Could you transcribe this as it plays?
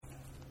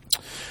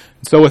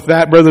So with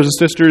that, brothers and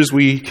sisters,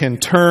 we can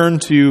turn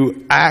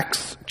to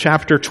Acts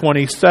chapter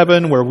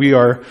 27, where we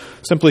are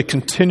simply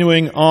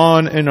continuing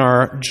on in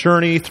our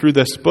journey through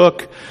this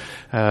book.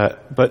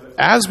 But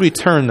as we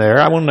turn there,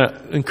 I want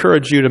to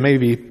encourage you to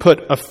maybe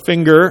put a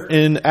finger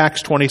in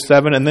Acts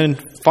 27 and then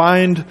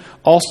find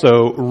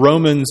also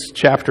Romans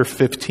chapter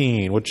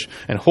 15,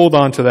 and hold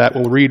on to that.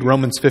 We'll read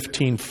Romans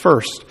 15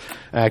 first,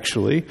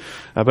 actually.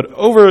 But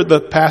over the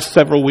past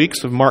several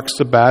weeks of Mark's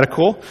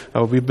sabbatical,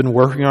 we've been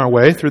working our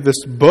way through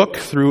this book,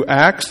 through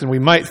Acts, and we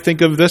might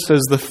think of this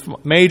as the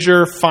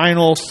major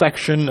final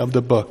section of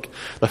the book,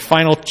 the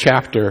final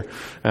chapter.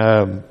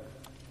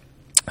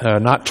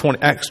 Not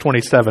Acts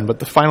 27, but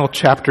the final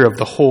chapter of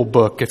the whole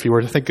book, if you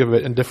were to think of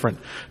it in different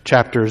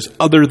chapters,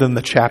 other than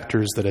the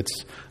chapters that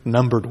it's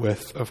numbered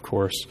with, of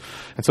course.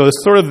 And so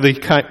it's sort of the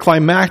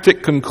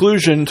climactic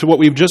conclusion to what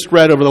we've just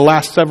read over the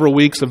last several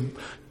weeks of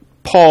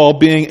Paul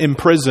being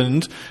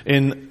imprisoned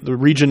in the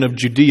region of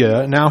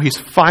Judea. Now he's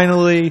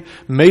finally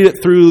made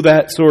it through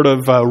that sort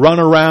of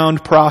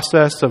runaround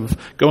process of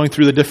going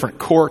through the different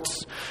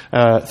courts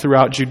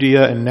throughout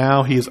Judea, and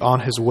now he's on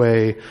his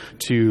way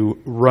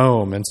to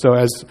Rome. And so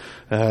as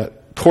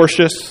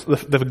Porcius,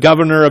 the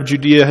governor of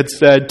Judea, had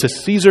said, "To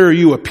Caesar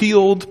you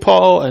appealed,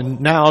 Paul, and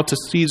now to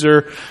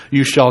Caesar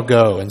you shall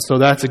go." And so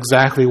that's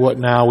exactly what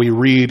now we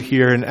read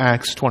here in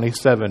Acts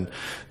 27,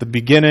 the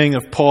beginning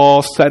of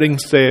Paul setting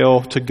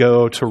sail to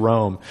go to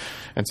Rome.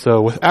 And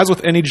so, as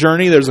with any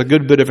journey, there's a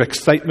good bit of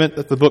excitement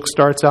that the book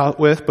starts out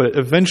with, but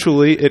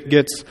eventually it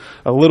gets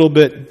a little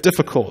bit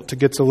difficult. It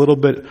gets a little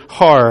bit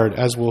hard,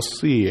 as we'll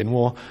see. And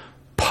we'll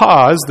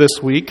pause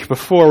this week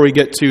before we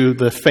get to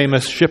the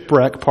famous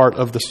shipwreck part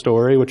of the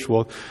story, which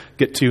we'll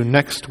get to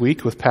next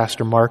week with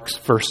Pastor Mark's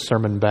first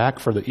sermon back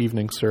for the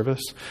evening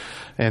service.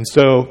 And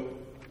so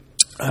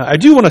I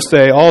do want to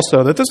say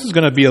also that this is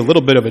going to be a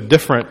little bit of a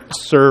different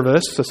sermon.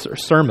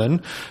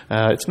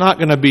 It's not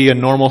going to be a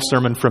normal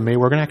sermon from me.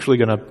 We're actually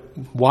going to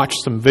watch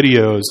some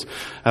videos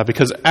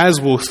because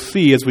as we'll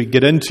see as we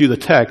get into the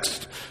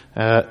text,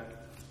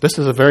 this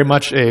is very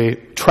much a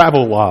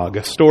travel log,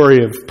 a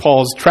story of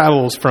Paul's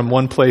travels from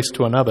one place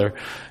to another.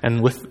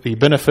 And with the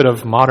benefit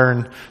of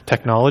modern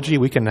technology,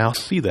 we can now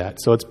see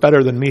that. So it's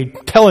better than me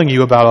telling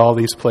you about all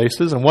these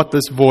places and what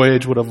this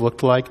voyage would have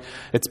looked like.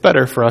 It's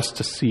better for us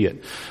to see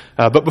it.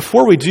 But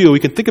before we do, we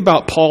can think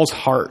about Paul's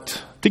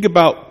heart. Think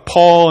about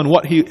Paul and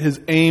what his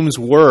aims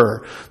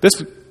were. This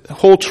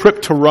whole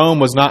trip to Rome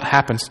was not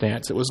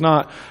happenstance. It was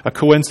not a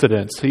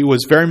coincidence. He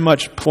was very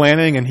much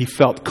planning, and he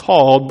felt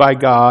called by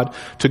God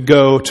to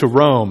go to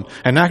Rome.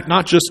 And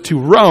not just to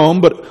Rome,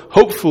 but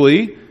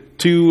hopefully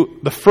to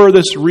the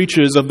furthest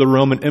reaches of the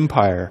Roman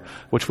Empire,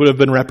 which would have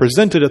been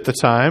represented at the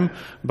time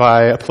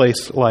by a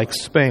place like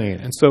Spain.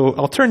 And so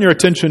I'll turn your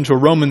attention to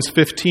Romans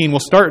 15.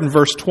 We'll start in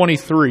verse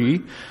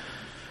 23,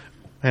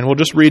 and we'll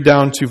just read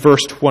down to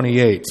verse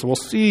 28. So we'll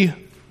see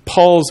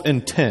Paul's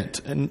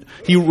intent. And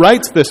he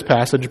writes this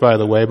passage, by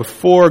the way,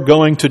 before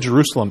going to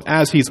Jerusalem,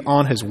 as he's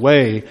on his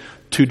way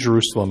to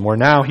Jerusalem, where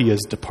now he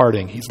is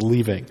departing, he's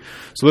leaving.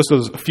 So this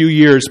was a few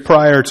years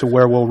prior to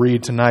where we'll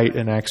read tonight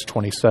in Acts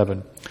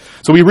 27.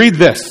 So we read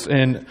this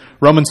in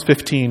Romans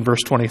 15,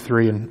 verse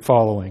 23 and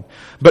following.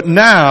 "But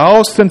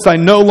now, since I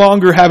no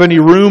longer have any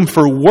room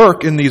for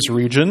work in these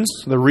regions,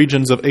 the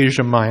regions of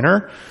Asia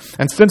Minor,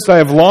 and since I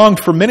have longed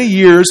for many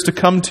years to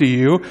come to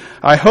you,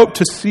 I hope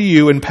to see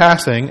you in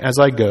passing as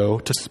I go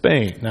to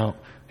Spain." Now,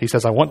 he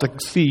says, I want to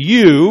see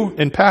you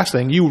in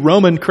passing, you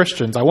Roman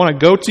Christians. I want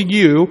to go to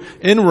you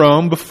in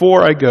Rome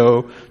before I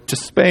go to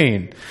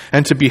Spain,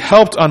 and to be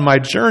helped on my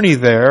journey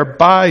there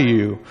by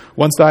you,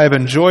 once I have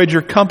enjoyed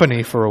your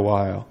company for a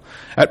while.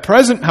 At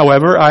present,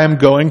 however, I am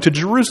going to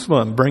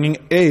Jerusalem, bringing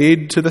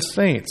aid to the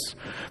saints.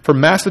 For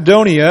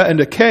Macedonia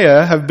and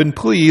Achaia have been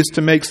pleased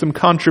to make some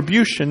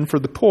contribution for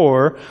the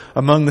poor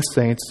among the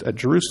saints at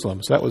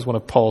Jerusalem. So that was one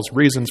of Paul's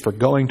reasons for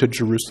going to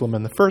Jerusalem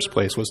in the first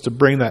place, was to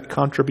bring that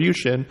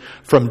contribution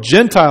from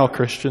Gentile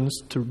Christians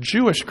to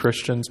Jewish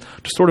Christians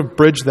to sort of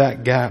bridge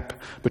that gap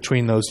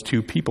between those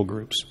two people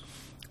groups.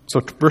 So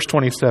verse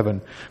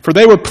 27, "For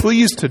they were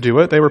pleased to do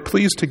it, they were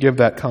pleased to give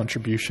that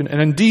contribution, and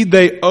indeed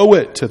they owe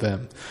it to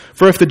them.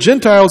 For if the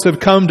Gentiles have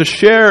come to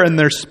share in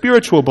their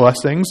spiritual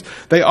blessings,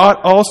 they ought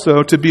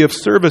also to be of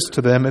service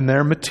to them in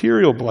their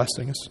material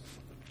blessings.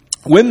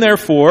 When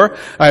therefore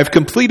I have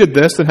completed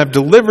this and have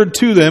delivered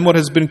to them what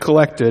has been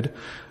collected,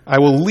 I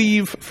will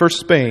leave for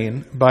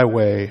Spain by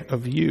way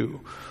of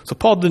you." So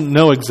Paul didn't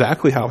know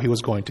exactly how he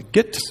was going to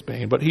get to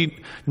Spain, but he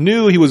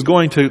knew he was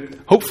going to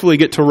hopefully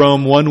get to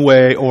Rome one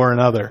way or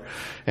another.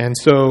 And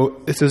so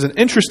this is an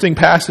interesting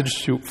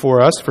passage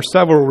for us for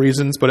several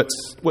reasons, but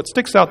what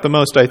sticks out the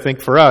most, I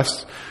think, for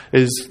us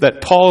is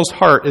that Paul's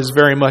heart is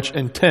very much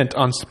intent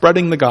on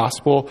spreading the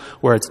gospel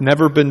where it's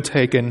never been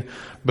taken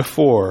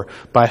before.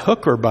 By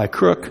hook or by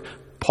crook,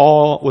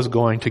 Paul was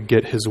going to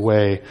get his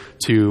way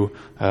to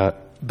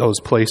those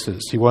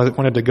places. He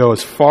wanted to go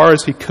as far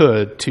as he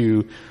could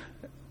to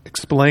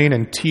explain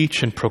and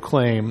teach and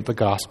proclaim the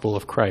gospel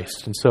of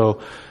Christ. And so,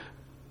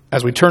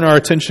 as we turn our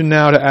attention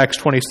now to Acts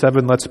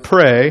 27, let's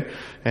pray,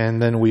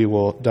 and then we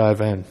will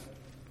dive in.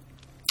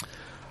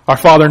 Our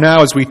Father,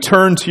 now as we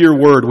turn to your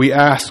word, we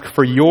ask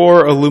for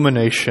your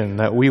illumination,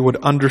 that we would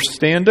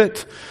understand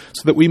it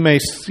so that we may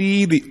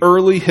see the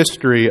early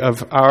history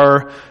of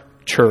our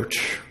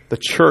church, the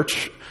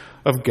church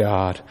of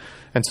God.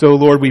 And so,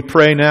 Lord, we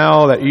pray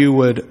now that you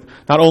would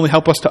not only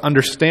help us to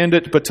understand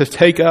it, but to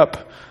take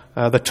up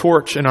the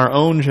torch in our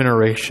own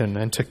generation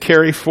and to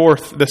carry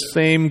forth the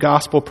same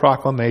gospel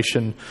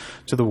proclamation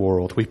to the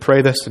world. We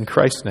pray this in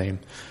Christ's name.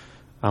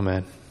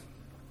 Amen.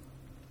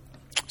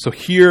 So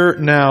hear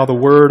now the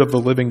word of the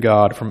living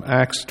God from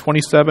Acts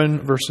 27,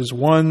 verses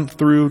 1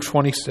 through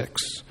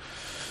 26.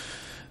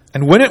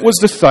 And when it was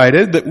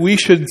decided that we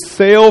should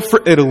sail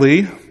for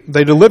Italy,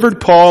 they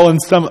delivered Paul and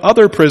some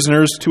other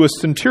prisoners to a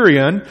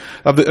centurion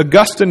of the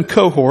Augustan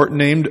cohort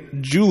named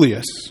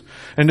Julius.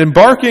 And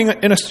embarking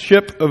in a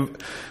ship of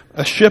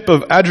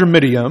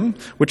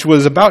Adramyttium, which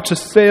was about to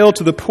sail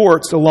to the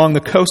ports along the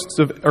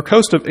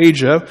coast of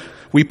Asia,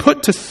 we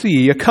put to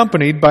sea,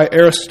 accompanied by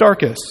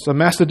Aristarchus, a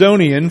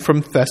Macedonian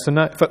from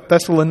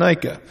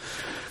Thessalonica.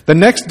 The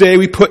next day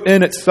we put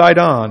in at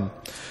Sidon,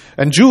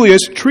 and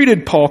Julius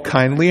treated Paul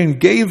kindly and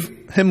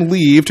gave him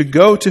leave to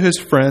go to his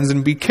friends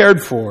and be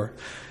cared for.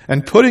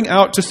 And putting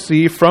out to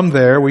sea from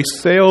there, we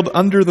sailed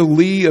under the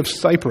lee of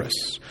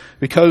Cyprus,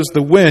 because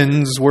the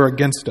winds were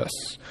against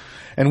us.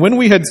 And when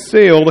we had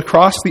sailed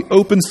across the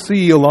open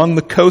sea along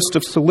the coast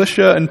of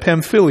Cilicia and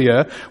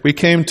Pamphylia, we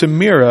came to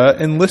Myra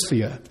in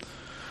Lycia.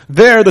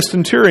 There the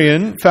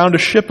centurion found a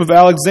ship of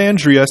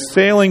Alexandria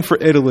sailing for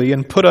Italy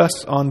and put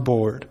us on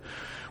board.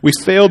 We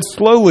sailed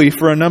slowly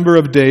for a number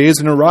of days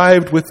and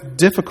arrived with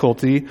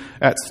difficulty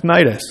at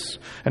Cnidus.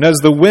 And as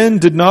the wind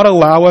did not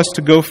allow us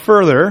to go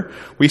further,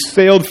 we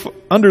sailed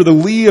under the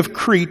lee of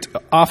Crete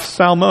off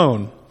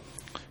Salmone.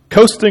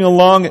 Coasting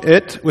along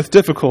it with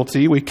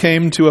difficulty, we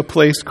came to a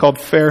place called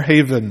Fair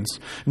Havens,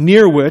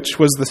 near which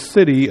was the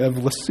city of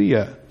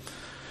Lasea.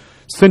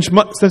 Since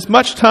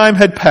much time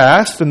had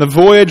passed and the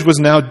voyage was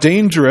now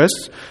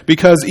dangerous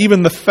because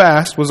even the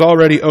fast was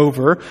already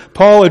over,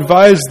 Paul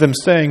advised them,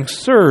 saying,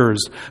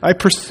 "Sirs, I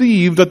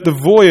perceive that the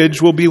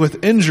voyage will be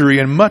with injury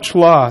and much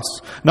loss,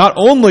 not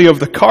only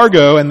of the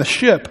cargo and the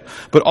ship,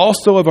 but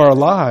also of our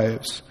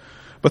lives."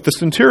 But the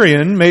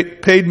centurion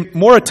paid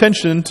more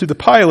attention to the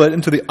pilot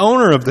and to the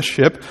owner of the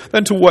ship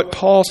than to what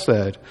Paul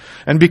said.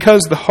 And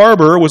because the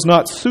harbor was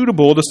not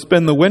suitable to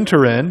spend the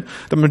winter in,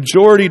 the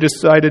majority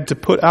decided to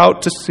put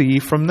out to sea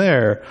from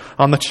there,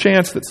 on the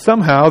chance that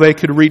somehow they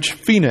could reach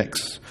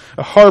Phoenix,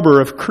 a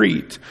harbor of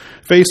Crete,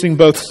 facing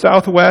both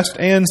southwest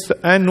and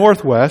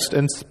northwest,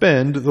 and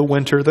spend the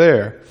winter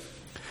there.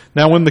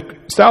 Now when the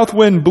south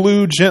wind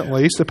blew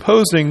gently,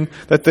 supposing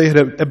that they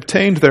had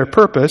obtained their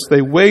purpose,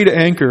 they weighed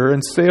anchor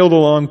and sailed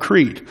along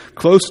Crete,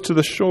 close to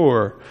the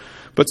shore.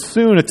 But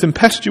soon a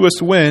tempestuous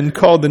wind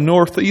called the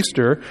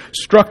northeaster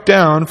struck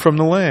down from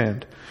the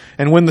land.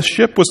 And when the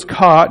ship was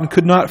caught and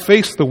could not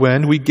face the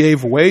wind, we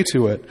gave way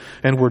to it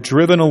and were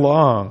driven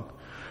along.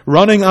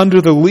 Running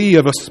under the lee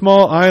of a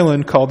small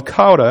island called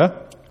Cauda,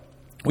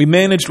 we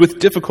managed with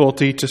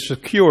difficulty to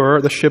secure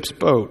the ship's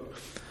boat.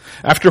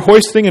 After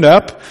hoisting it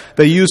up,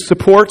 they used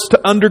supports to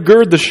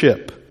undergird the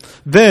ship.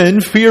 Then,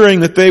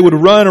 fearing that they would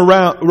run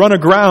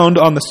aground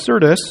on the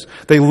Syrtis,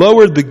 they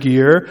lowered the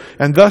gear,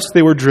 and thus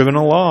they were driven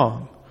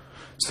along.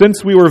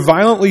 Since we were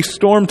violently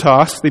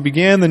storm-tossed, they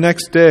began the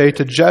next day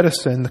to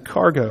jettison the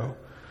cargo.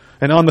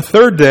 And on the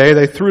third day,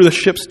 they threw the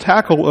ship's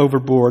tackle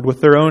overboard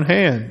with their own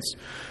hands.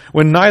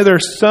 When neither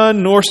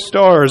sun nor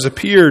stars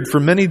appeared for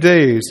many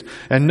days,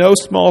 and no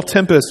small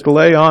tempest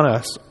lay on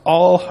us,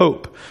 all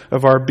hope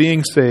of our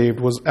being saved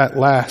was at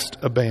last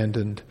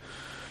abandoned.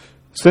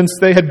 Since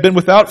they had been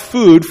without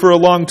food for a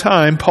long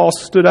time, Paul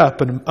stood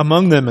up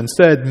among them and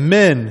said,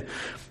 "Men,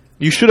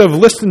 you should have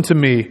listened to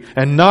me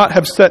and not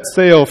have set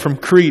sail from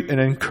Crete and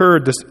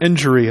incurred this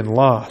injury and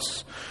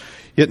loss.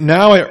 Yet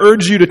now I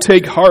urge you to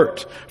take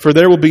heart, for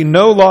there will be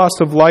no loss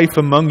of life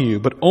among you,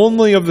 but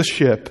only of the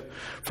ship.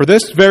 For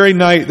this very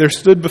night there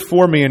stood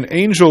before me an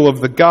angel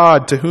of the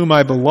God to whom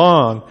I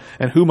belong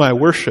and whom I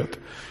worship.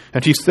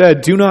 And he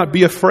said, 'Do not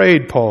be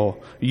afraid,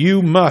 Paul.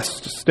 You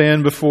must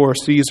stand before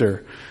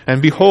Caesar.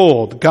 And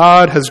behold,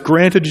 God has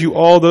granted you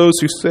all those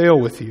who sail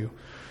with you.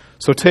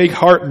 So take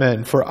heart,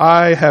 men, for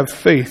I have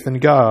faith in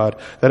God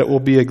that it will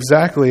be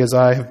exactly as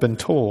I have been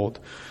told.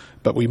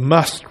 But we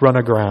must run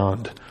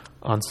aground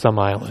on some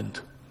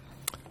island.'"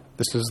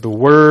 This is the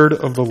word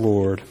of the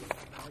Lord.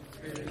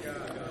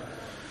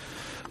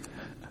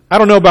 I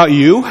don't know about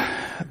you,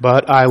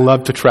 but I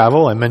love to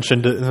travel. I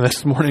mentioned it in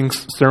this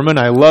morning's sermon.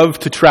 I love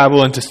to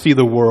travel and to see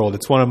the world.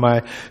 It's one of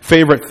my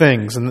favorite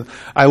things. And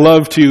I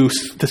love to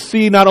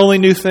see not only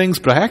new things,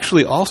 but I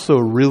actually also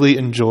really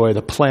enjoy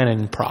the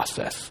planning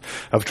process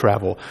of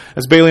travel.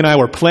 As Bailey and I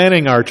were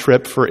planning our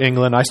trip for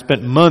England, I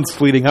spent months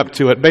leading up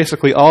to it,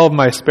 basically all of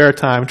my spare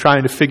time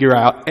trying to figure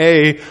out,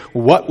 A,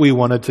 what we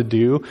wanted to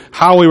do,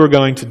 how we were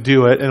going to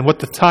do it, and what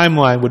the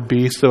timeline would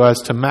be so as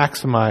to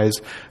maximize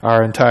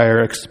our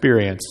entire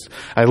experience.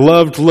 I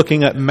loved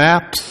looking at at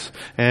maps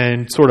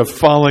and sort of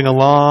following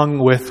along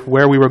with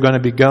where we were going to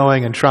be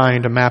going and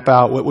trying to map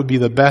out what would be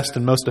the best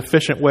and most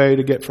efficient way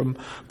to get from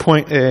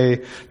point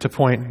A to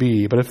point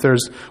B. But if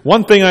there's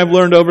one thing I've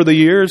learned over the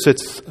years,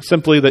 it's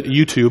simply that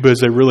YouTube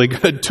is a really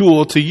good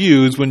tool to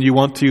use when you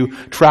want to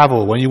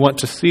travel, when you want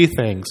to see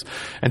things.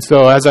 And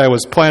so as I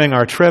was planning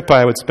our trip,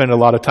 I would spend a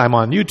lot of time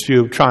on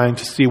YouTube trying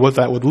to see what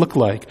that would look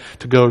like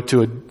to go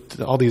to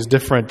all these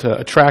different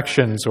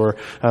attractions or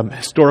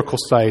historical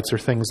sites or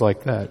things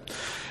like that.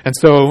 And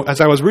so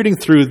as I was reading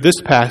through this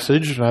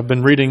passage, and I've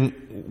been reading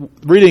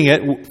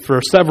it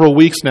for several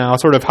weeks now,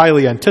 sort of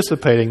highly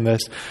anticipating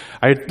this,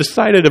 I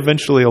decided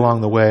eventually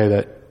along the way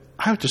that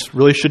I just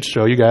really should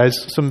show you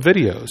guys some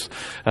videos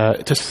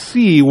to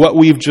see what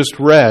we've just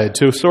read,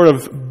 to sort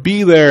of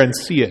be there and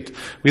see it.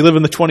 We live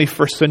in the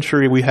 21st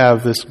century. We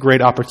have this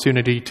great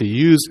opportunity to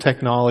use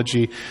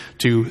technology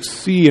to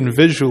see and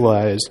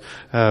visualize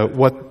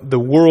what the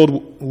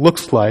world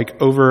looks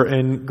like over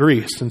in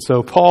Greece. And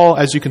so Paul,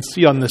 as you can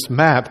see on this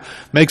map,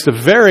 makes a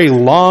very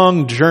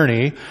long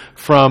journey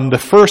from the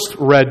first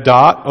red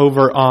dot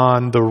over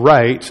on the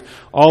right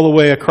all the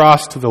way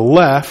across to the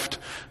left,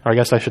 or I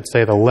guess I should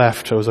say the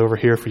left, I was over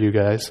here for you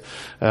guys,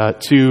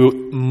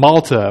 to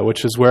Malta,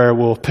 which is where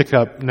we'll pick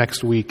up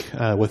next week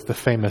with the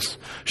famous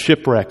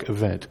shipwreck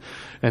event.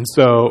 And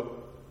so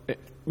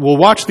we'll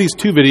watch these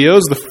two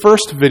videos. The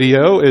first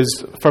video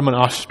is from an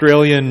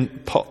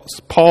Australian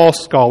Paul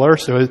scholar,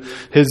 so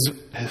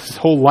his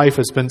whole life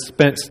has been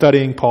spent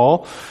studying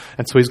Paul,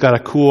 and so he's got a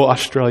cool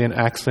Australian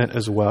accent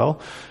as well.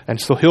 And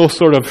so he'll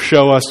sort of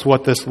show us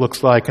what this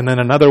looks like, and then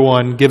another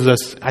one gives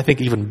us, I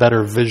think, even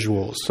better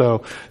visuals.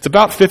 So it's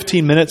about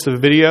 15 minutes of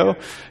video,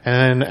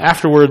 and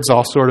afterwards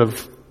I'll sort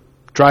of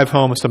drive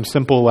home some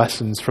simple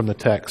lessons from the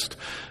text,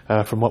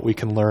 from what we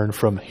can learn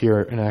from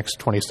here in Acts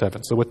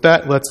 27. So with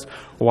that, let's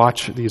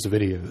watch these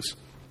videos.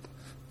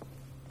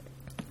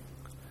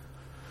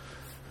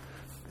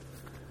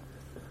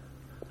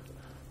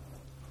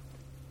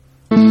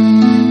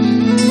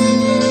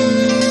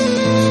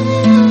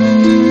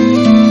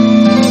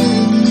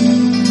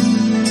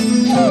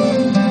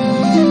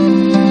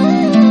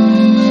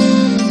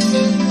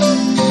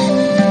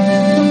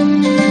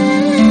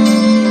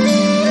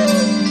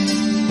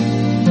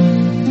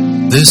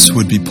 This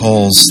would be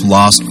Paul's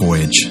last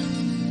voyage,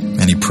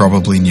 and he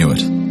probably knew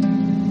it.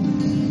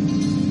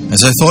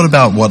 As I thought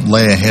about what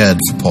lay ahead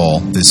for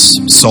Paul, this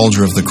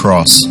soldier of the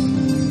cross,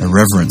 a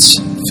reverence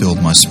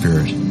filled my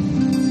spirit.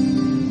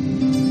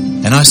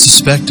 And I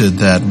suspected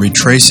that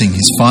retracing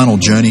his final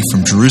journey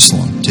from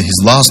Jerusalem to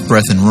his last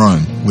breath in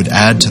Rome would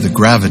add to the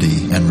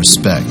gravity and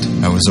respect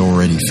I was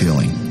already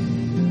feeling.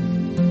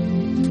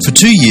 For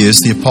 2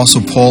 years, the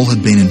Apostle Paul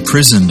had been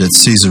imprisoned at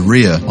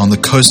Caesarea on the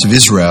coast of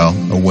Israel,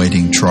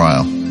 awaiting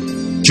trial.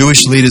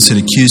 Jewish leaders had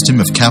accused him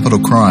of capital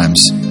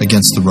crimes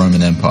against the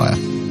Roman Empire.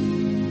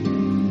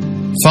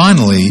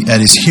 Finally,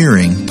 at his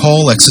hearing,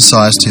 Paul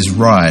exercised his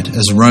right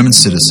as a Roman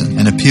citizen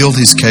and appealed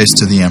his case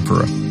to the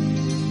emperor.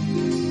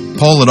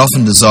 Paul had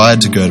often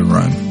desired to go to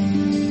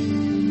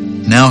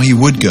Rome. Now he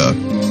would go,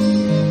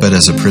 but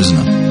as a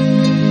prisoner.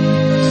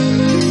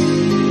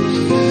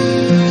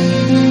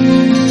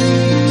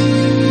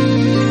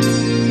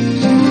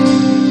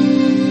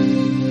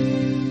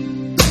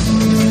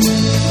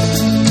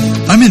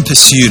 I'm in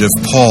pursuit of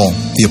Paul,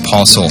 the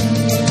Apostle.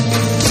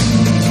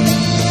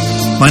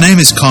 My name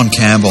is Con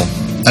Campbell.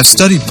 I've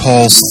studied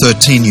Paul's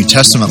 13 New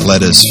Testament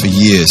letters for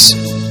years.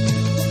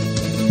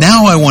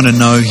 Now I want to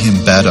know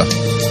him better.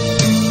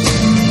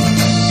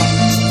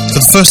 For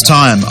the first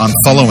time, I'm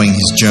following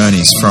his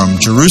journeys from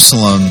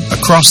Jerusalem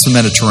across the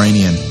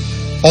Mediterranean,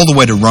 all the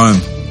way to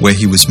Rome, where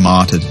he was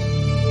martyred.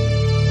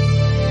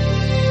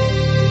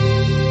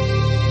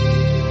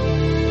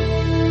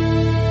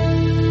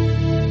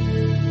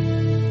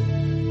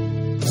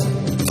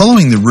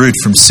 Following the route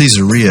from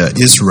Caesarea,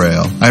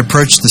 Israel, I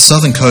approached the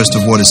southern coast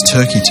of what is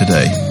Turkey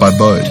today by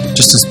boat,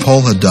 just as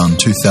Paul had done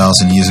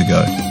 2,000 years ago.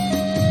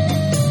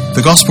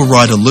 The Gospel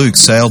writer Luke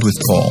sailed with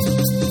Paul.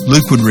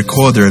 Luke would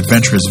record their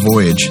adventurous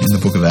voyage in the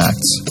book of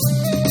Acts.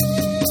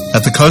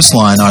 At the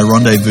coastline, I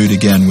rendezvoused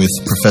again with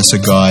professor,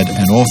 guide,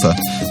 and author,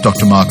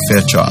 Dr. Mark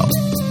Fairchild.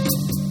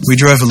 We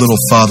drove a little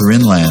farther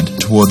inland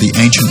toward the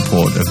ancient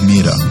port of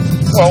Myra.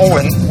 Well,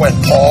 when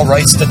Paul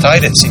writes to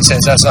Titus, he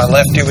says, "As I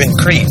left you in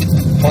Crete,"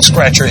 don't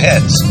scratch your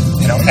heads.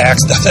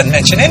 Acts doesn't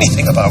mention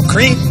anything about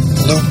Crete.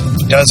 Luke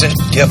doesn't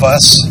give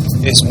us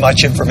as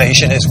much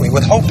information as we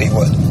would hope he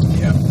would.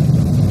 Yeah.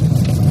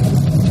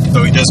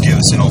 Though he does give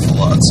us an awful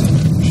lot, so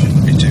we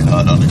shouldn't be too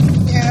hard on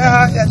him.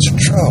 Yeah, that's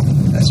true.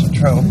 That's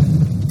true.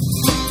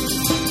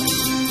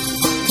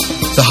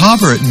 The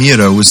harbour at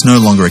Myra was no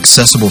longer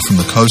accessible from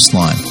the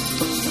coastline.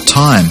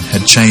 Time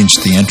had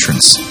changed the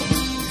entrance.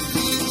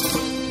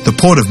 The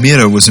port of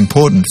Myra was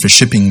important for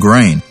shipping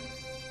grain,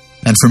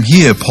 and from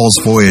here Paul's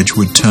voyage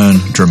would turn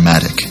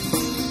dramatic.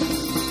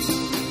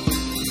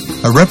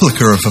 A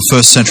replica of a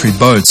first-century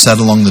boat sat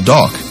along the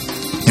dock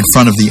in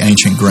front of the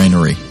ancient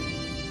granary.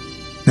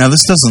 Now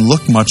this doesn't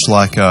look much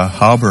like a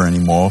harbour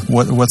anymore.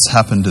 What's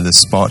happened to this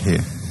spot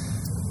here?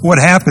 What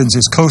happens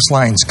is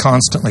coastlines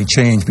constantly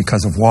change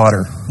because of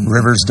water.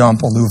 Rivers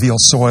dump alluvial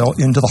soil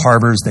into the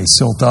harbors, they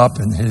silt up,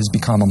 and it has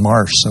become a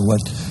marsh. So what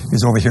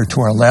is over here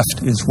to our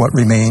left is what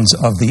remains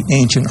of the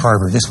ancient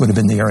harbor. This would have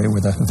been the area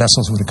where the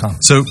vessels would have come.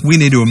 So we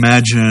need to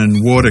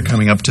imagine water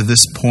coming up to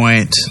this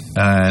point,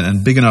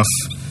 and big enough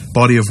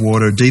body of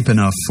water, deep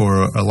enough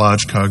for a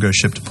large cargo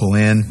ship to pull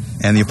in.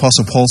 And the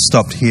Apostle Paul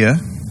stopped here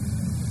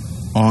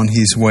on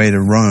his way to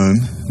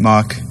Rome.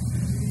 Mark,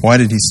 why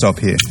did he stop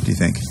here, do you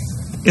think?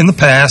 In the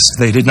past,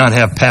 they did not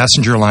have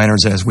passenger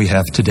liners as we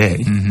have today.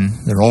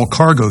 Mm-hmm. They're all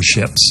cargo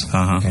ships.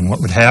 Uh-huh. And what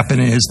would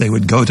happen is they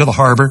would go to the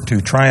harbor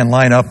to try and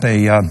line up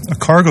a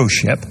cargo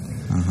ship,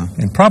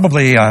 and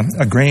probably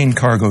a grain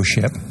cargo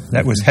ship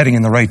that was heading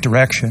in the right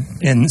direction.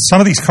 And some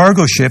of these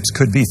cargo ships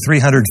could be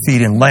 300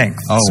 feet in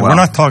length. Oh, so wow. We're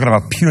not talking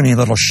about puny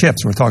little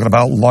ships. We're talking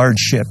about large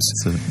ships.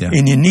 So, yeah.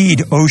 And you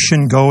need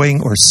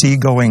ocean-going or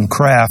sea-going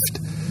craft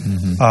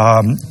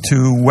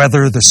to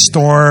weather the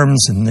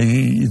storms and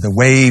the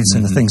waves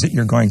and the things that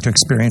you're going to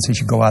experience as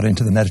you go out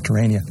into the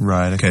Mediterranean.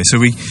 Right, okay. So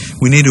we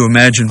need to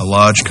imagine a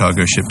large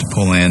cargo ship to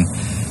pull in,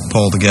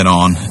 Paul to get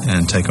on,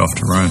 and take off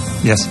to Rome.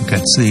 Yes, okay.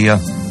 It's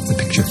the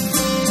picture.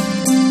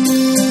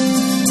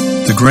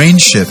 The grain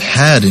ship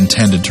had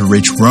intended to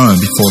reach Rome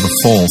before the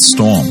fall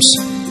storms,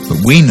 but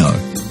we know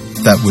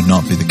that would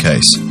not be the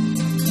case.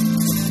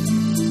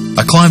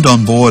 I climbed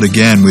on board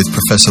again with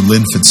Professor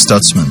Linford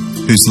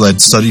Stutzman, who's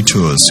led study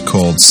tours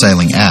called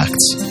Sailing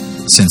Acts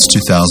since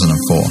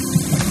 2004.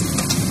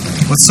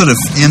 What sort of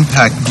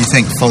impact do you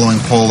think following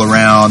Paul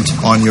around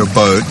on your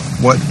boat,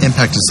 what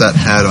impact has that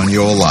had on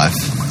your life?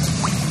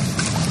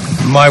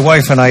 My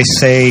wife and I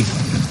say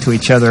to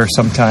each other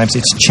sometimes,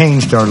 it's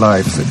changed our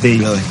lives.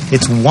 Really?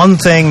 It's one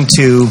thing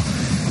to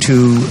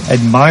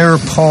admire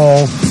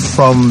Paul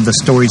from the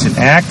stories in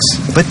Acts,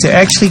 but to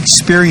actually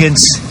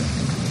experience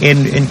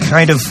and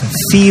kind of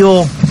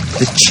feel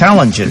the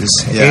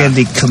challenges and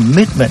the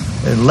commitment,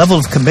 the level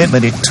of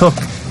commitment it took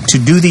to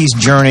do these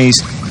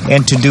journeys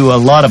and to do a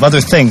lot of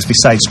other things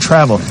besides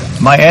travel.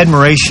 My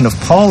admiration of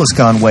Paul has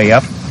gone way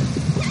up.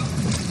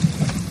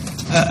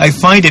 I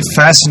find it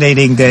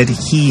fascinating that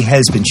he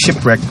has been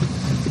shipwrecked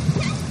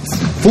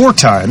 4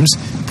 times,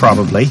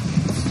 probably.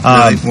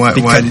 Really?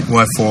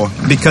 Why 4?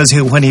 Because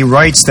when he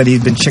writes that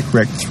he'd been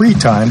shipwrecked 3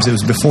 times, it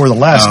was before the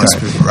last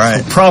time.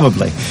 Right.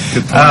 Probably.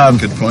 Good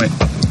point. Good point.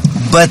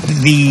 But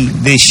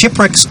the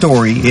shipwreck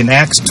story in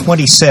Acts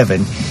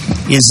 27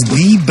 is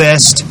the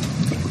best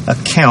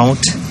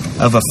account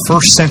of a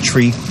first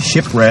century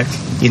shipwreck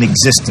in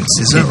existence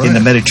in the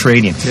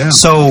Mediterranean. Yeah.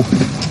 So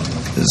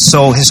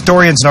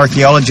historians and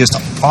archaeologists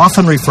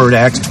often refer to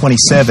Acts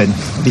 27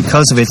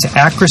 because of its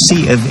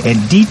accuracy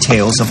and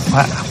details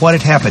of what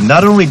had happened.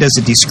 Not only does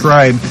it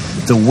describe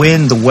the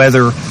wind, the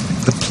weather,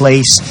 the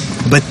place,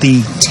 but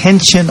the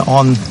tension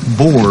on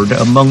board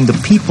among the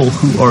people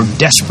who are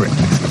desperate.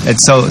 And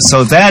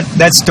so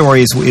that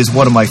story is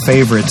one of my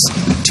favorites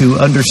to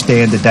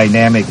understand the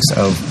dynamics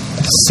of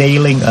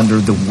sailing under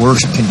the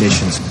worst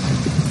conditions.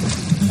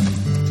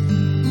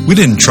 We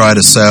didn't try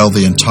to sail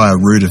the entire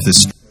route of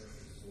this.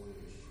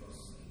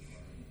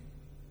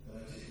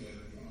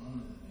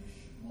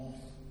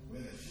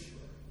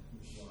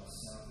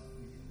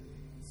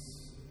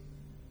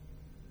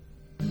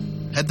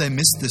 Had they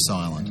missed this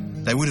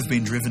island, they would have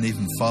been driven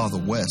even farther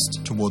west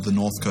toward the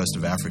north coast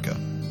of Africa.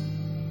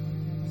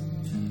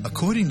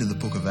 According to the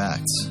book of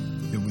Acts,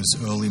 it was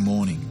early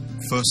morning,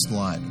 first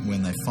light,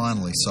 when they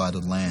finally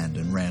sighted land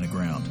and ran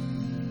aground.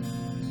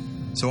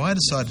 So I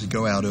decided to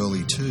go out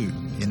early too,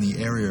 in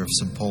the area of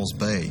St. Paul's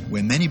Bay,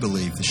 where many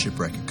believe the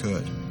shipwreck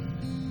occurred.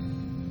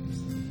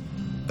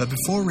 But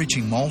before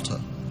reaching Malta,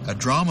 a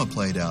drama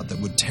played out that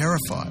would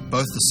terrify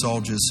both the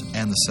soldiers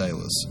and the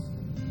sailors.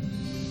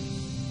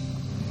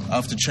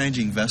 After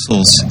changing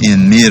vessels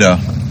in Myra,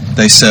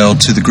 they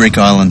sailed to the Greek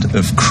island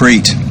of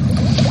Crete.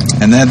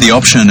 And they had the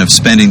option of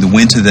spending the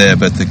winter there,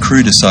 but the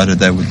crew decided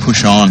they would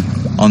push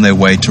on their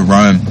way to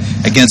Rome,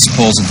 against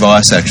Paul's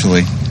advice,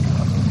 actually.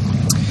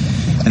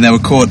 And they were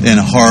caught in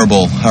a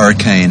horrible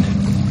hurricane.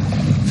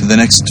 For the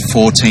next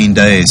 14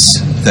 days,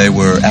 they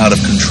were out of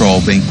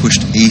control, being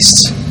pushed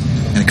east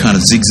in a kind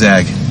of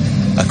zigzag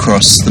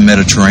across the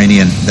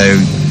Mediterranean.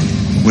 They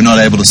were not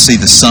able to see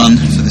the sun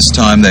for this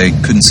time. They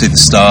couldn't see the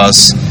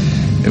stars.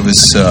 It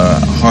was a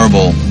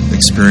horrible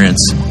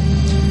experience.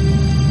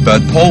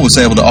 But Paul was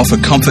able to offer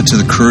comfort to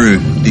the crew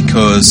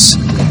because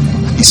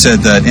he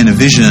said that in a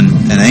vision,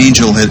 an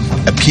angel had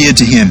appeared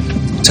to him,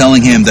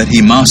 telling him that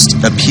he must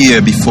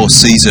appear before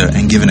Caesar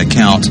and give an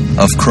account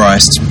of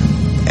Christ.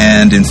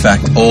 And in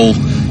fact, all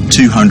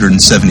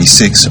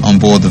 276 on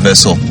board the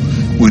vessel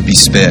would be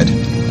spared.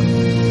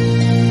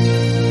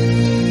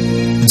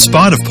 In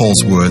spite of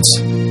Paul's words,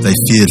 they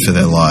feared for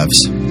their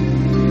lives.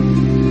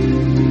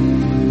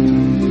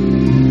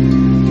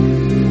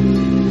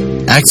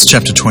 Acts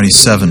chapter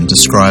 27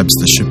 describes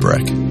the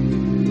shipwreck.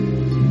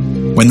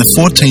 When the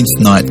 14th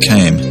night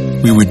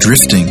came, we were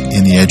drifting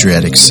in the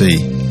Adriatic Sea,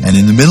 and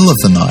in the middle of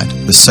the night,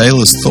 the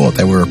sailors thought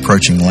they were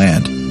approaching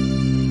land.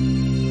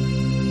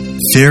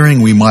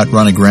 Fearing we might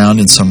run aground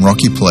in some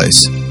rocky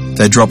place,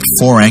 they dropped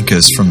 4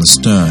 anchors from the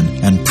stern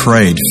and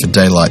prayed for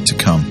daylight to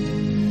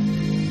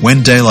come.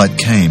 When daylight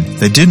came,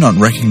 they did not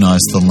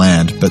recognize the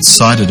land, but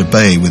sighted a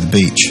bay with a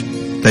beach.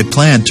 They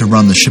planned to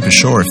run the ship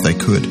ashore if they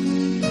could.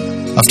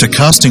 After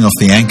casting off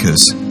the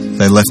anchors,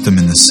 they left them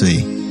in the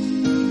sea.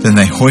 Then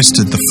they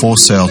hoisted the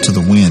foresail to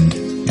the wind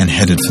and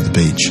headed for the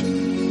beach.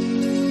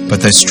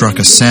 But they struck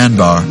a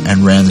sandbar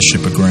and ran the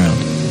ship aground.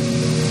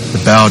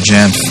 The bow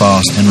jammed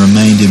fast and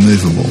remained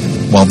immovable,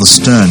 while the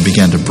stern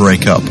began to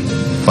break up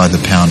by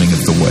the pounding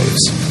of the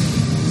waves.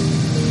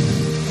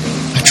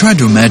 I tried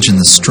to imagine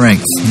the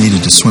strength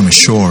needed to swim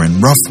ashore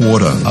in rough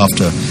water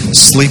after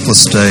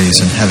sleepless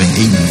days and having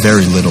eaten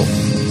very little.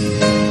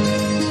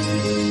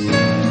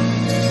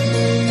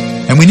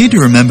 And we need to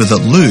remember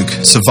that Luke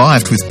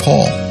survived with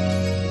Paul.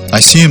 I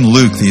assume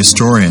Luke, the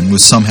historian,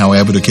 was somehow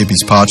able to keep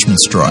his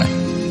parchments dry.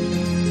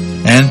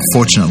 And,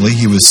 fortunately,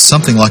 he was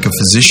something like a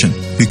physician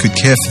who could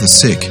care for the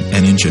sick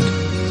and injured.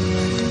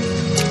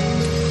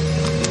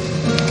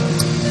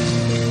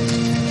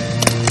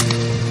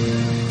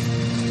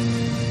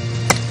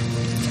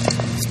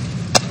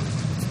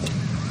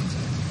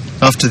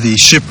 After the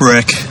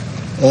shipwreck,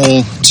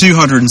 all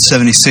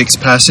 276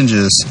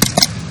 passengers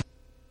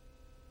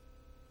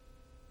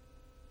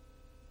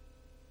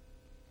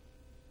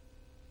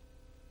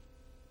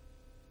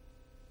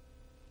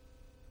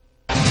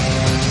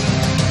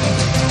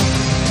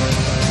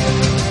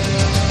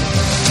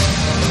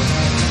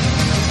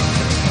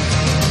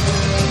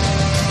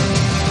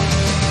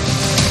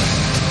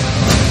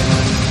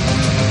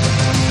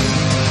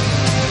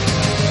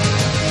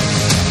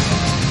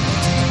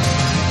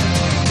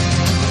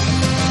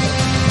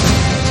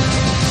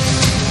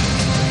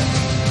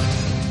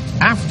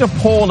After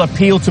Paul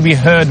appealed to be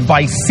heard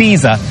by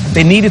Caesar,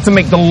 they needed to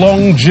make the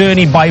long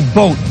journey by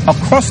boat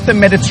across the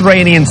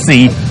Mediterranean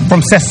Sea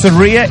from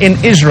Caesarea in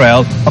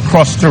Israel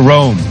across to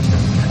Rome.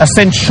 A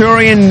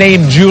centurion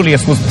named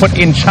Julius was put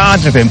in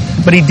charge of him,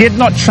 but he did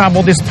not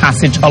travel this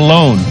passage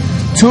alone.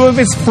 2 of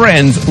his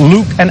friends,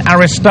 Luke and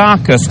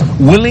Aristarchus,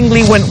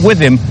 willingly went with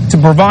him to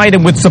provide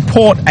him with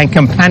support and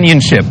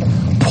companionship.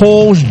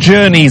 Paul's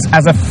journeys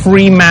as a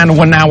free man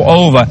were now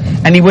over,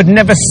 and he would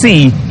never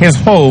see his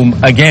home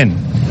again.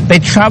 They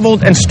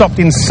traveled and stopped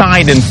in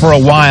Sidon for a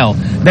while.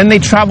 Then they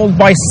traveled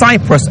by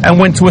Cyprus and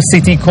went to a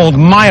city called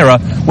Myra,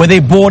 where they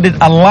boarded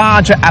a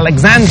larger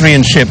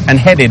Alexandrian ship and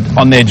headed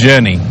on their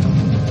journey.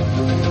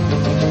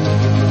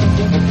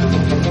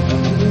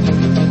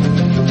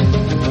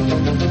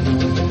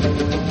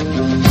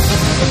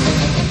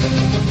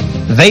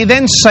 They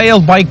then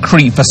sailed by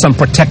Crete for some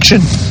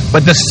protection,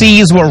 but the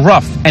seas were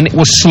rough and it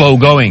was slow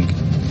going.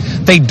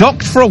 They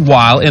docked for a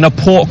while in a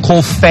port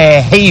called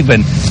Fair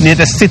Haven near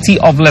the city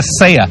of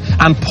Lasea,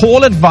 and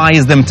Paul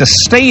advised them to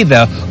stay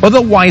there,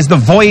 otherwise the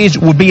voyage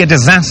would be a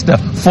disaster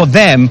for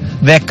them,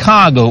 their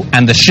cargo,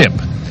 and the ship.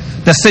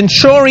 The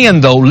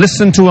centurion, though,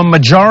 listened to a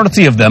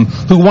majority of them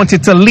who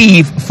wanted to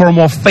leave for a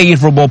more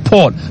favorable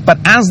port, but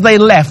as they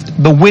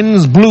left, the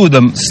winds blew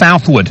them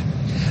southward.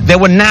 They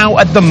were now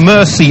at the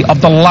mercy of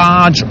the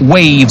large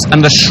waves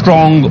and the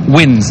strong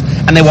winds,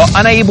 and they were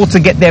unable to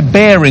get their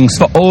bearings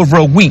for over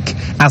a week,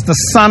 as the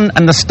sun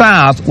and the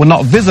stars were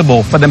not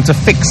visible for them to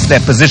fix their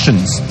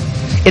positions.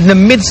 In the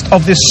midst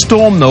of this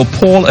storm, though,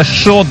 Paul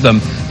assured them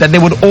that they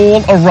would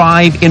all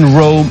arrive in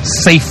Rome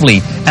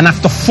safely, and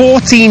after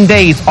 14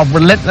 days of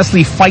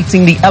relentlessly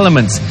fighting the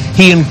elements,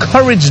 he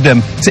encouraged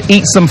them to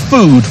eat some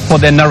food for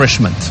their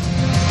nourishment.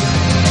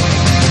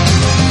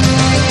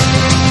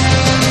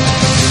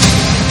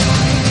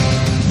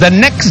 The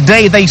next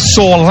day they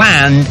saw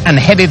land and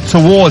headed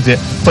towards it,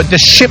 but the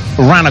ship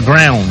ran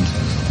aground.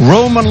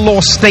 Roman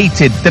law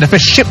stated that if a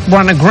ship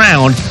ran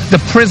aground, the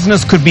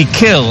prisoners could be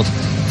killed.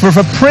 For if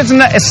a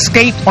prisoner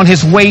escaped on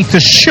his way to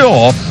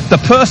shore,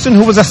 the person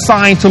who was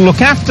assigned to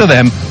look after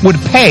them would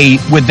pay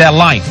with their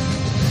life.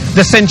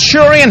 The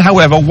centurion,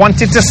 however,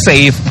 wanted to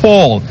save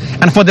Paul,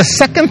 and for the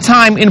second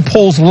time in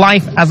Paul's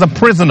life as a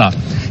prisoner,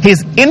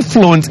 his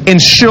influence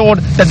ensured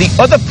that the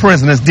other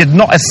prisoners did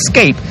not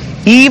escape,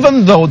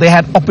 even though they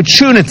had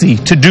opportunity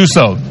to do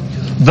so.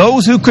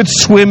 Those who could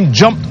swim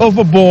jumped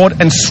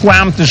overboard and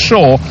swam to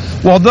shore,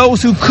 while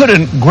those who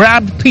couldn't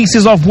grabbed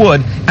pieces of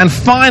wood, and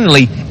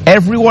finally,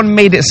 everyone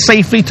made it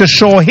safely to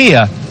shore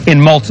here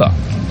in Malta.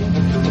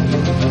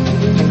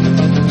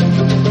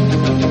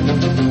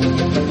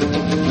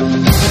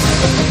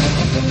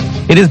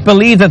 It is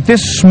believed that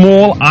this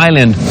small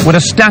island, with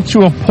a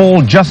statue of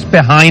Paul just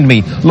behind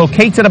me,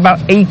 located about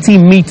 80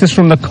 meters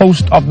from the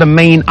coast of the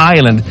main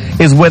island,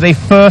 is where they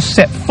first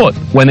set foot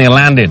when they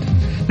landed.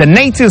 The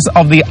natives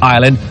of the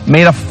island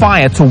made a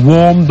fire to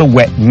warm the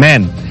wet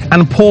men,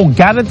 and Paul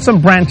gathered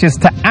some branches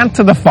to add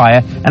to the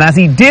fire, and as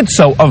he did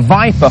so, a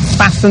viper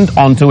fastened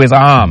onto his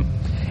arm.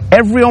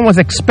 Everyone was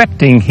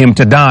expecting him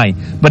to die,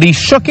 but he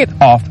shook it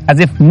off as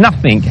if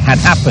nothing had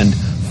happened,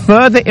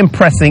 further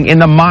impressing in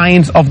the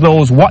minds of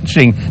those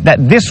watching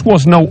that this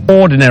was no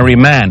ordinary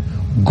man.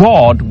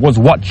 God was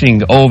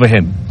watching over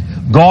him.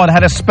 God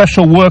had a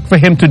special work for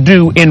him to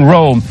do in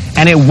Rome,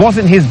 and it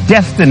wasn't his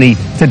destiny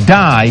to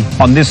die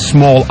on this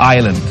small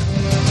island.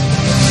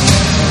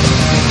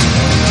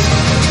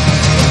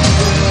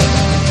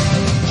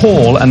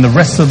 Paul and the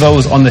rest of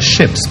those on the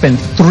ship spent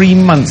 3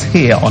 months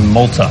here on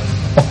Malta.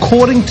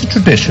 According to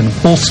tradition,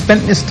 Paul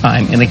spent this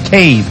time in a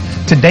cave,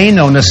 today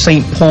known as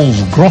St.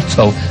 Paul's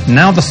Grotto,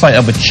 now the site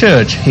of a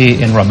church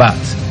here in Rabat.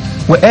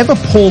 Wherever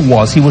Paul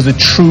was, he was a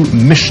true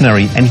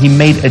missionary, and he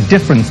made a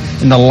difference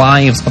in the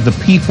lives of the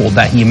people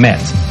that he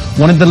met.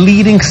 One of the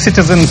leading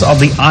citizens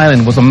of the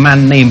island was a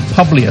man named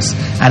Publius,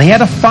 and he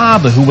had a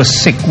father who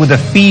was sick with a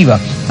fever,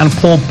 and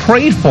Paul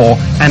prayed for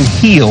and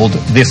healed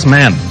this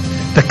man.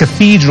 The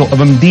Cathedral of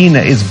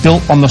Mdina is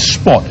built on the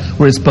spot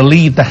where it's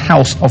believed the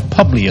house of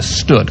Publius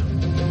stood.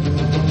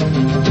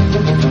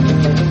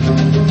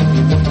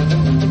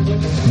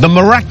 The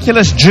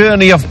miraculous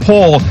journey of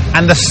Paul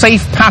and the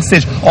safe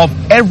passage of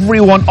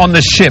everyone on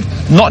the ship,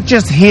 not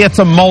just here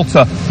to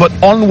Malta, but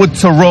onward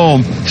to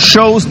Rome,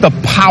 shows the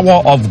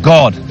power of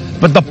God.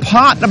 But the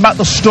part about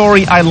the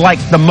story I like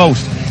the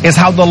most is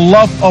how the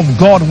love of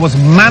God was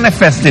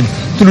manifested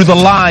through the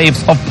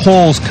lives of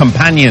Paul's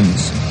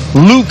companions.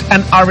 Luke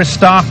and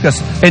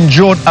Aristarchus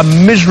endured a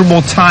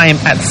miserable time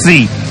at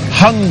sea,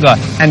 hunger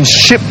and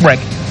shipwreck,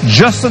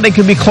 just so they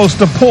could be close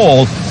to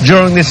Paul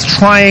during this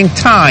trying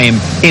time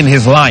in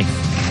his life.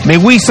 May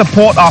we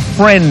support our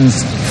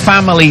friends,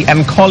 family,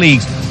 and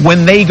colleagues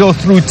when they go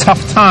through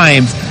tough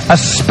times,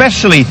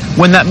 especially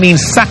when that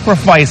means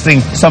sacrificing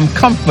some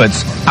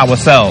comforts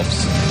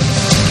ourselves.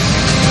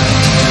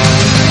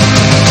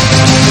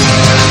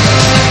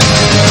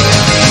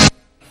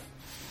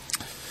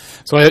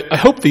 So I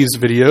hope these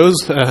videos,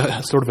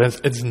 sort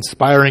of as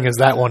inspiring as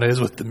that one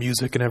is with the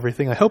music and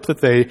everything, I hope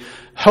that they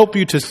help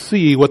you to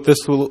see what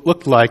this will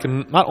look like,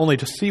 and not only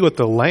to see what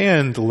the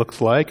land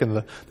looks like and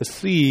the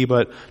sea,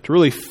 but to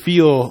really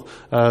feel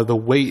the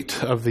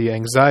weight of the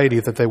anxiety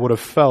that they would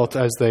have felt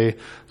as they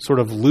sort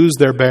of lose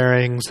their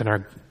bearings and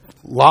are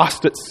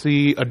lost at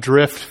sea,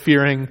 adrift,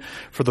 fearing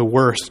for the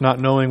worst, not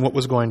knowing what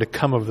was going to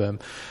come of them.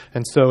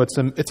 And so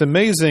it's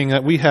amazing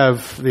that we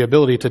have the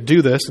ability to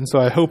do this, and so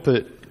I hope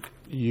that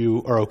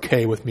you are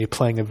okay with me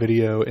playing a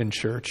video in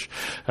church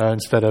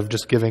instead of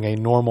just giving a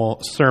normal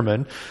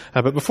sermon.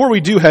 But before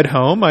we do head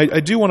home, I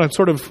do want to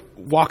sort of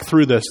walk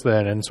through this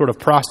then and sort of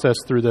process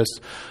through this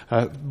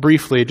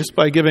briefly just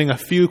by giving a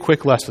few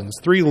quick lessons,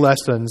 3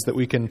 lessons that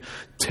we can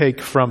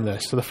take from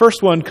this. So the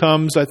first one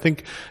comes, I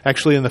think,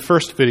 actually in the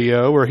first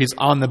video where he's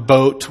on the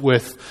boat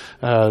with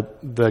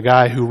the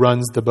guy who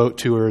runs the boat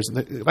tours.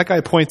 That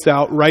guy points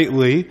out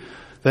rightly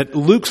that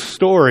Luke's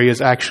story is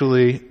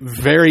actually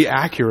very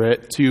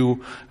accurate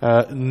to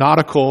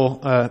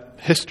nautical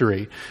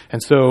history.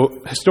 And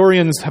so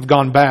historians have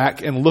gone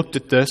back and looked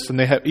at this,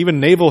 and even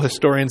naval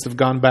historians have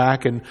gone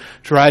back and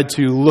tried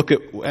to look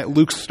at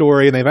Luke's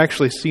story, and they've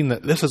actually seen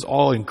that this is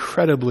all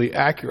incredibly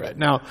accurate.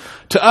 Now,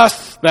 to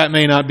us, that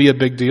may not be a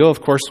big deal.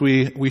 Of course,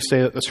 we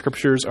say that the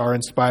scriptures are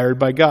inspired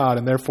by God,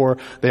 and therefore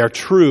they are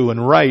true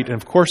and right, and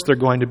of course they're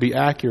going to be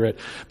accurate.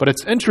 But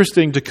it's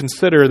interesting to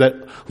consider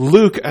that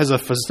Luke, as a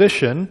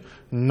physician,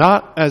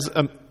 not as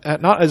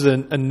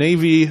a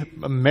Navy,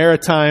 a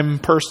maritime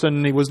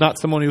person. He was not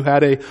someone who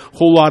had a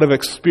whole lot of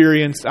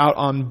experience out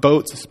on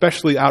boats,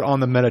 especially out on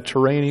the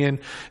Mediterranean.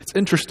 It's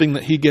interesting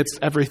that he gets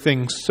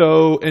everything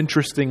so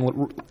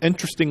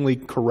interestingly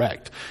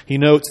correct. He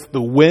notes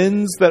the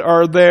winds that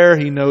are there.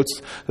 He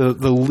notes the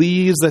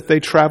leaves that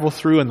they travel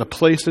through and the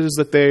places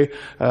that they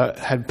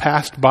had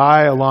passed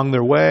by along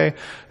their way.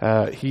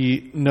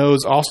 He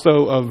knows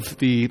also of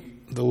the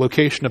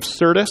location of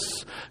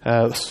Syrtis.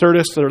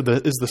 Syrtis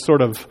is the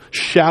sort of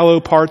shallow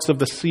parts of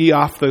the sea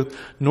off the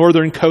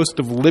northern coast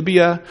of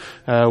Libya,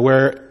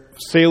 where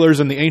sailors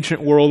in the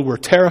ancient world were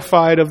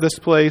terrified of this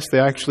place.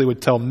 They actually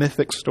would tell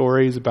mythic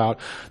stories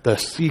about the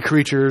sea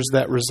creatures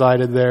that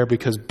resided there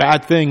because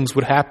bad things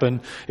would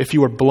happen if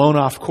you were blown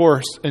off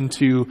course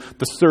into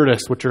the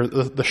Syrtis, which are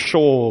the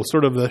shoal,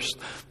 sort of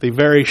the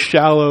very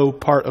shallow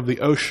part of the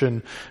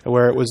ocean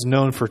where it was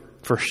known for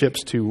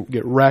ships to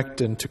get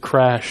wrecked and to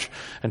crash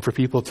and for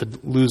people to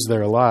lose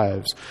their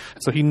lives.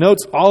 So he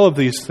notes all of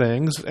these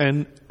things,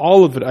 and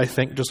all of it, I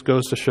think, just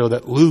goes to show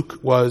that Luke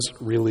was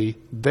really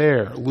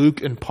there.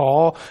 Luke and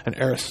Paul and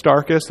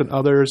Aristarchus and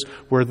others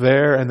were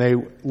there, and they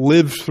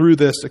lived through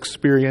this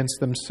experience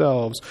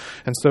themselves.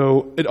 And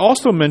so it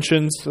also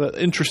mentions,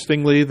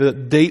 interestingly, the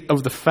date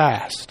of the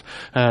fast.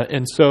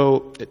 And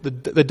so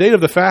the date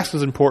of the fast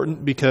is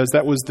important because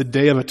that was the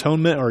Day of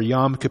Atonement, or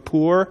Yom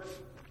Kippur.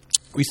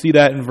 We see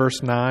that in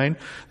verse 9,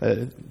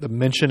 the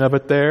mention of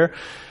it there.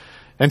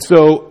 And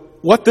so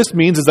what this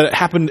means is that it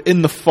happened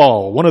in the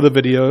fall. One of the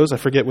videos, I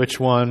forget which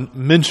one,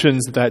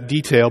 mentions that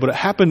detail, but it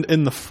happened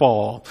in the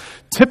fall.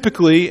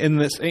 Typically, in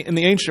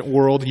the ancient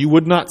world, you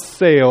would not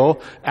sail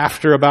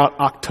after about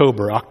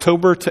October.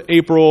 October to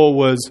April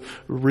was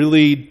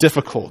really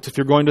difficult. If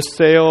you're going to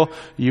sail,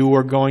 you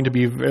were going to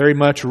be very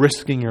much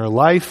risking your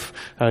life.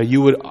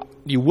 You would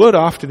you would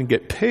often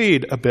get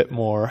paid a bit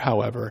more,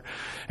 however.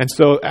 And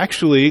so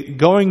actually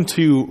going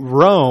to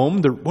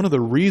Rome, one of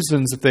the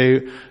reasons that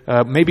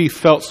they maybe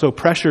felt so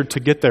pressured to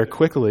get there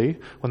quickly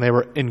when they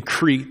were in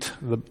Crete,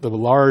 the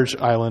large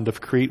island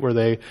of Crete, where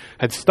they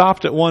had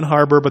stopped at one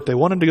harbor, but they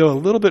wanted to go a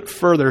little bit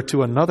further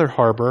to another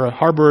harbor, a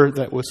harbor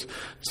that was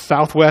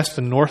southwest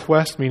and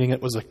northwest, meaning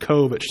it was a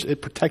cove.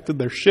 It protected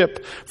their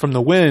ship from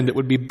the wind. It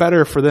would be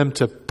better for them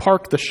to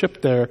park the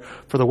ship there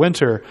for the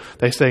winter.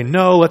 They say,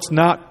 no, let's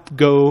not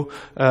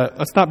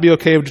be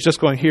okay with just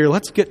going here.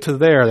 Let's get to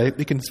there.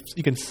 You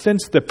can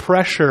sense the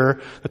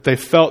pressure that they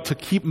felt to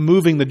keep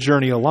moving the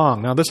journey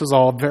along. Now, this is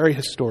all very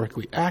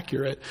historically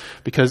accurate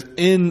because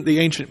in the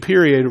ancient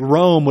period,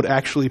 Rome would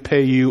actually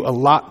pay you a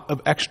lot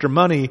of extra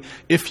money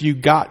if you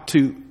got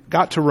to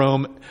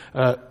Rome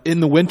in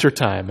the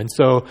wintertime. And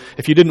so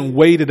if you didn't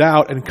wait it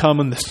out and come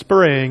in the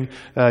spring,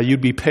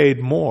 you'd be paid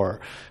more.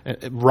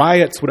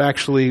 Riots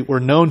were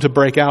known to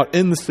break out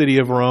in the city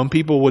of Rome.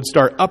 People would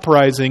start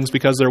uprisings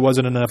because there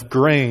wasn't enough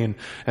grain.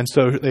 And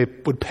so they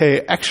would pay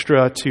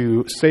extra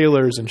to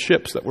sailors and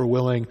ships that were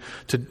willing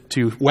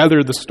to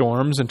weather the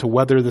storms and to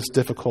weather this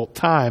difficult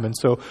time. And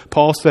so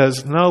Paul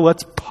says, no,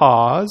 let's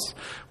pause,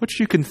 which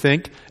you can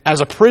think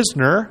as a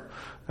prisoner,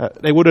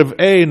 they would have,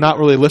 A, not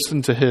really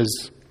listened to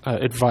his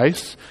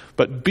advice,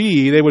 but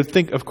B, they would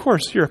think, of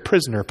course, you're a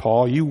prisoner,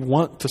 Paul. You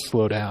want to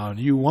slow down.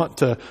 You want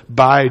to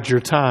bide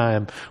your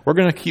time. We're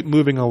going to keep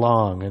moving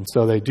along. And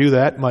so they do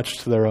that much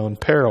to their own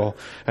peril,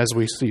 as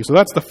we see. So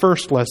that's the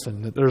first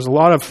lesson, that there's a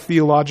lot of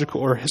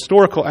theological or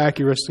historical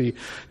accuracy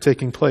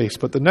taking place.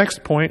 But the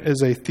next point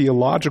is a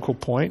theological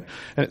point,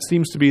 and it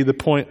seems to be the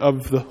point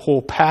of the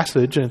whole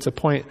passage, and it's a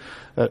point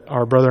that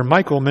our brother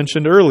Michael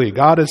mentioned early.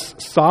 God is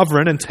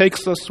sovereign and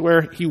takes us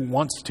where he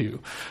wants to.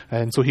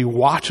 And so he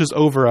watches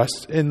over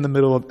us in the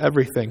middle of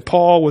everything.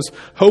 Paul was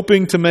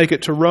hoping to make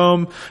it to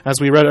Rome. As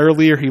we read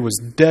earlier, he was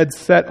dead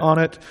set on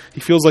it.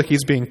 He feels like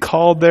he's being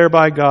called there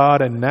by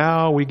God, and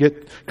now we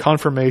get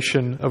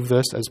confirmation of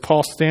this as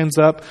Paul stands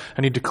up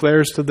and he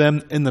declares to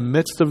them in the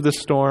midst of the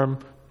storm,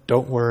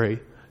 don't worry.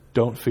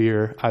 Don't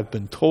fear. I've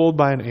been told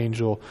by an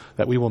angel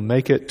that we will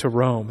make it to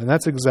Rome. And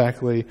that's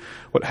exactly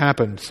what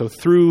happened. So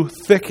through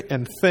thick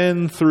and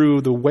thin, through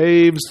the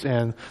waves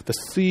and the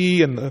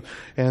sea and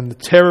the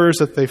terrors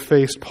that they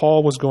faced,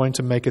 Paul was going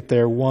to make it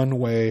there one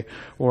way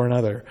or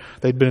another.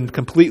 They'd been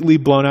completely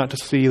blown out to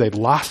sea. They'd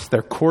lost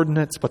their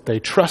coordinates, but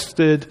they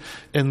trusted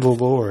in the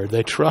Lord.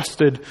 They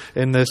trusted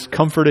in this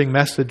comforting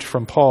message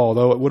from Paul,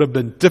 though it would have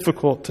been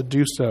difficult to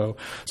do so.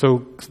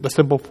 So the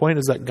simple point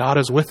is that God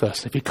is with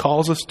us. If he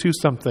calls us to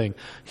something,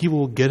 he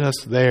will get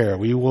us there.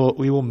 We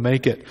will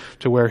make it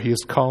to where he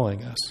is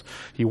calling us.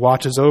 He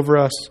watches over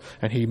us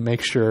and he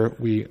makes sure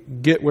we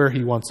get where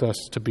he wants us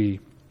to be.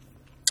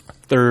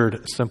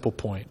 Third simple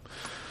point.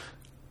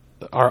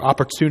 Our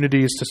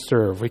opportunities to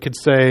serve. We could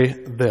say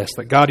this,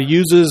 that God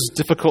uses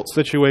difficult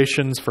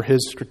situations for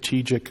his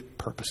strategic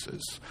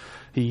purposes.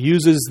 He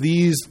uses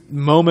these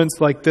moments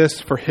like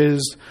this for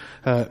his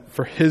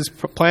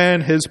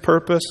plan, his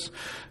purpose.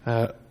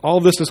 All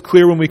of this is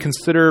clear when we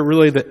consider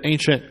really the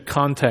ancient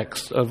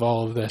context of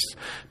all of this.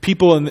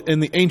 People in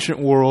the ancient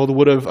world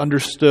would have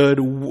understood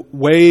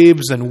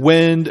waves and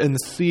wind and the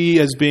sea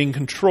as being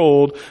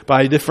controlled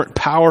by different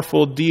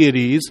powerful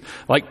deities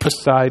like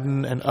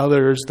Poseidon and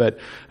others that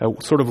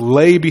sort of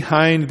lay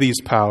behind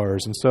these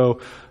powers. And so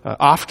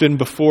often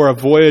before a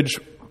voyage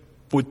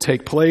would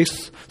take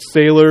place,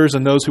 sailors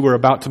and those who were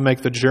about to make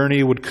the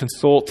journey would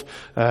consult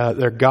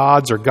their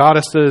gods or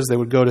goddesses. They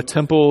would go to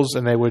temples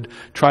and they would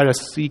try to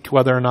seek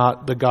whether or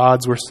not the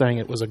gods were saying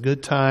it was a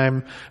good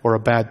time or a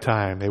bad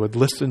time. They would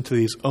listen to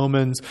these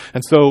omens.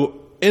 And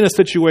so in a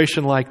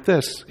situation like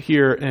this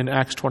here in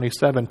Acts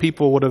 27,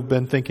 people would have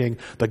been thinking,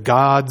 the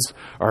gods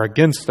are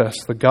against us.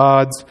 The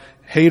gods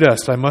hate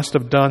us. I must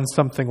have done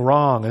something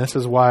wrong. And this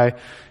is why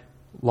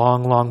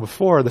long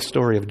before the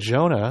story of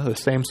Jonah, the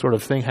same sort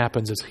of thing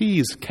happens as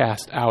he's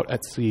cast out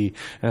at sea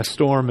and a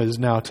storm is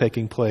now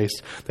taking place.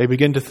 They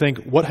begin to think,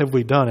 what have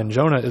we done? And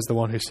Jonah is the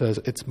one who says,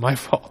 it's my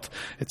fault.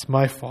 It's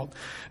my fault.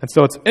 And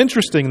so it's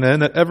interesting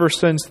then that ever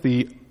since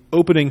the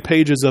opening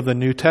pages of the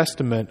New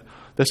Testament,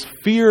 this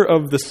fear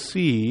of the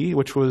sea,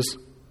 which was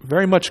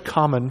very much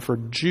common for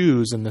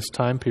Jews in this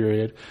time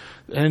period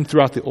and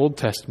throughout the Old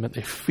Testament,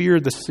 they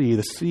feared the sea.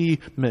 The sea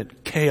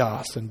meant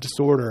chaos and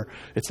disorder.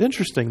 It's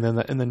interesting then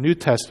that in the New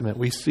Testament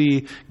we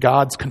see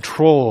God's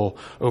control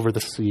over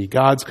the sea,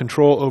 God's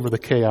control over the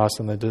chaos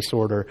and the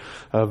disorder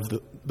of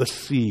the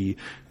sea.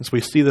 And so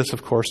we see this,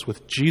 of course,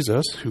 with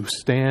Jesus, who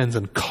stands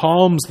and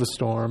calms the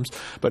storms.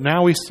 But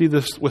now we see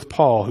this with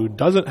Paul, who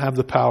doesn't have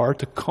the power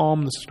to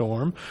calm the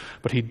storm,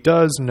 but he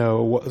does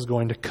know what is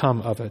going to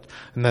come of it,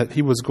 and that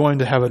he was going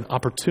to have an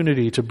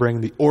opportunity to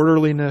bring the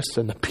orderliness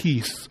and the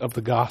peace of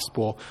the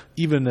gospel,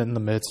 even in the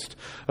midst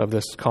of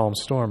this calm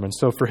storm. And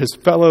so for his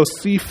fellow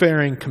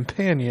seafaring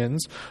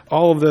companions,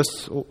 all of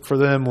this for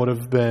them would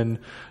have been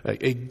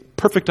a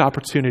perfect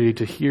opportunity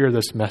to hear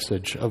this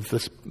message of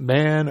this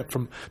man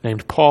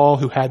named Paul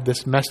who had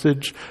this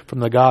message from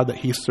the God that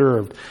he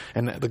served.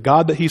 And the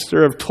God that he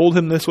served told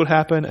him this would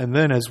happen, and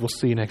then, as we'll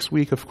see next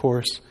week, of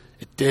course,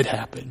 it did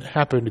happen. It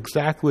happened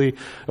exactly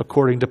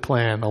according to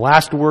plan. The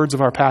last words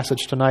of our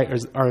passage tonight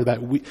are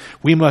that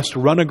we must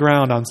run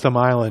aground on some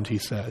island, he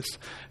says.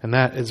 And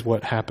that is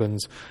what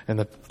happens in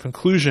the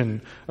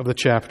conclusion of the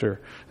chapter.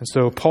 And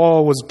so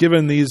Paul was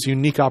given these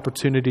unique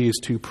opportunities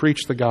to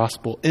preach the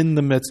gospel in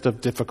the midst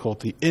of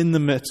difficulty, in the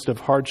midst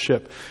of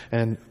hardship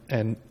and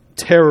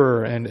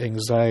terror and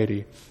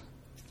anxiety.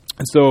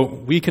 And so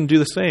we can do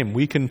the same.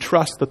 We can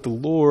trust that the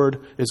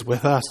Lord is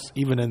with us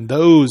even in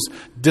those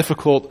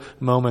difficult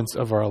moments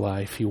of our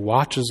life. He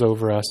watches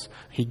over us.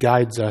 He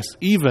guides us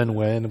even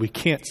when we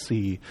can't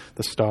see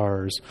the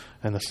stars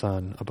and the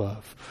sun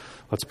above.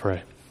 Let's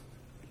pray.